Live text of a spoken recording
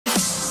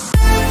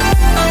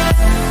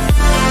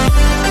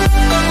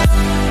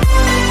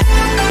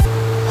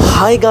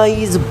Hi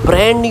guys,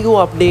 brand new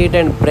update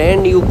and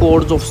brand new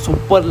codes of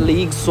Super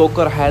League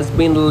Soccer has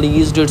been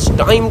released. It's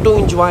time to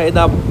enjoy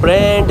the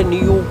brand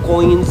new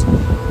coins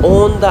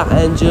on the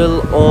Angel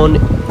on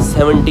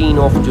 17th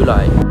of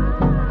July.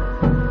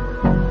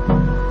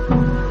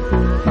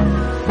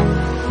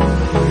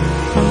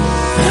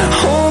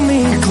 Hold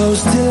me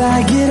close till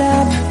I get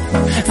up.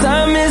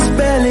 Time is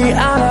barely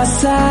on our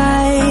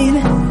side.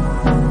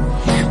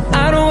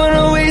 I don't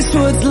wanna waste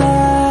what's left.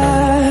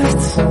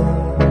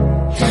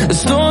 The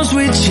storms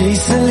we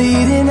chase are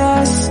leading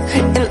us,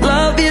 and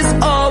love is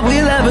all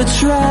we'll ever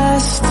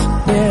trust.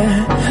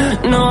 Yeah,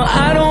 no,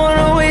 I don't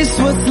wanna waste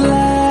what's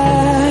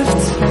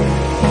left.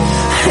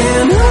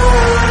 And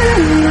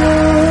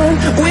on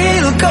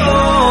we'll go,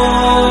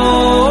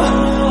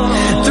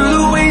 through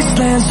the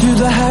wastelands, through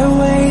the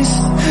highways,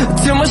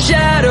 till my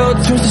shadow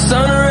turns to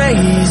sun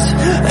rays.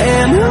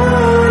 And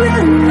on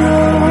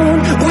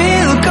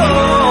we'll go,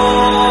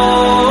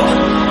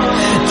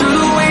 through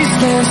the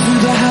wastelands,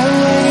 through the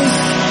highways,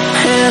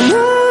 and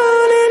on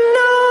we'll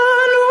go.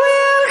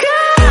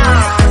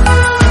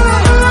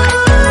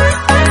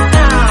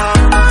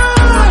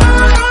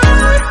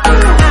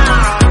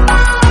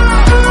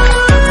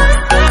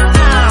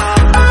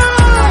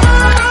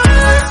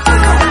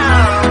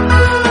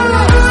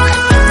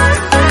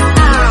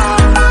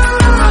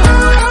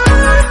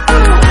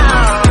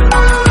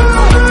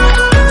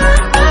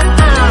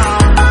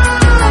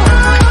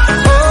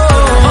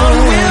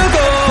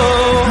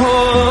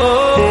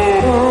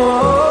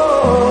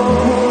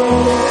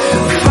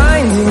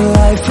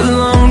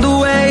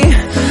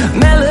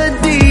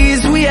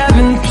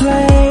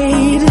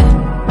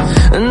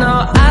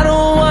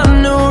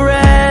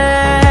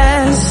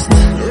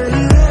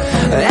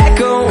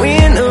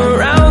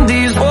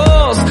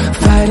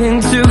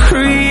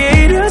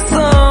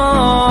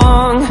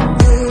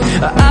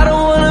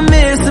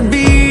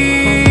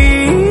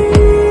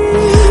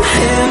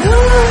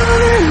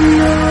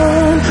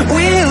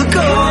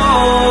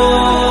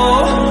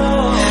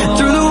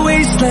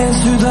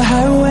 Through the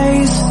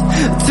highways,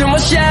 till my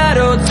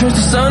shadow turns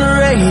to sun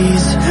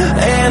rays.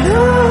 And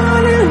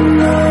on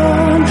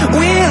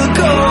we'll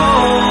go,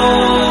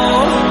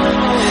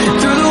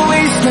 through the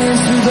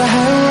wastelands, through the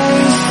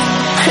highways,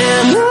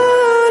 and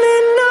on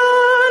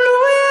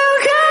we'll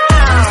go.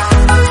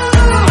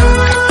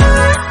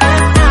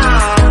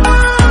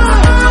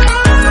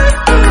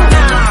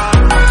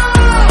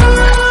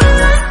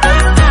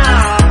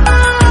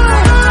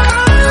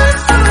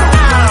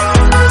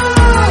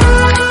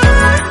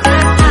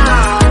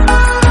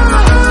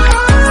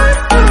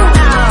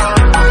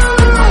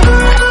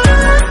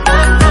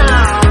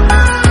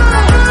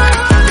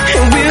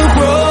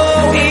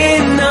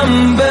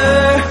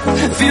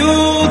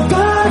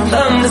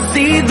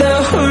 See the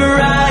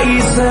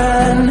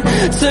horizon,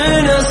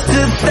 turn us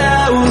to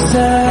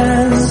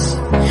thousands,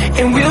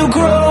 and we'll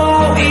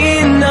grow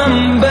in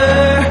number,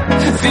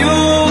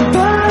 fueled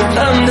by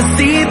them to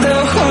see the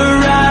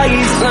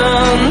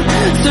horizon,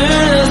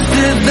 turn us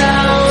to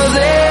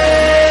thousands,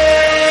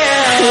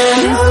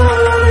 and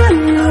on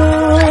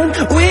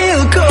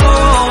we'll go,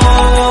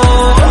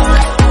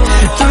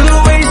 through the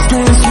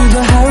wastelands, through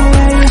the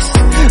highways,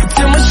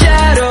 till my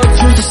shadow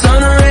turns to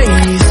sun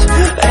rays.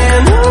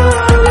 And on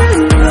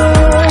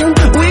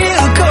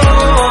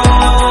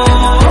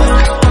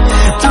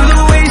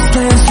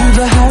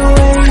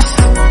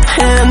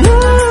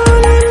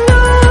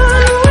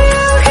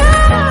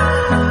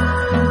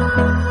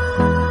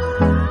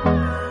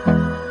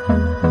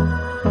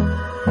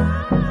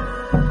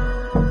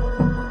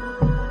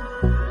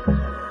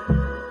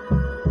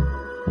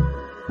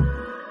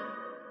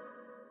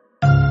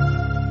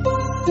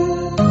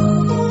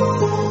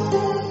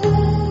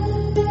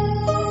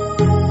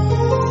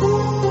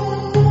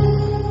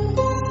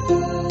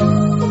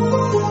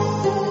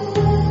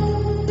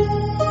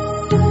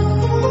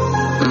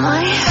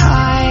my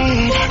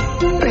heart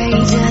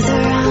rages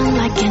around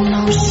like an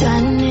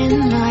ocean in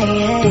my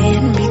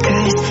head,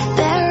 because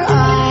there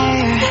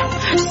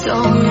are so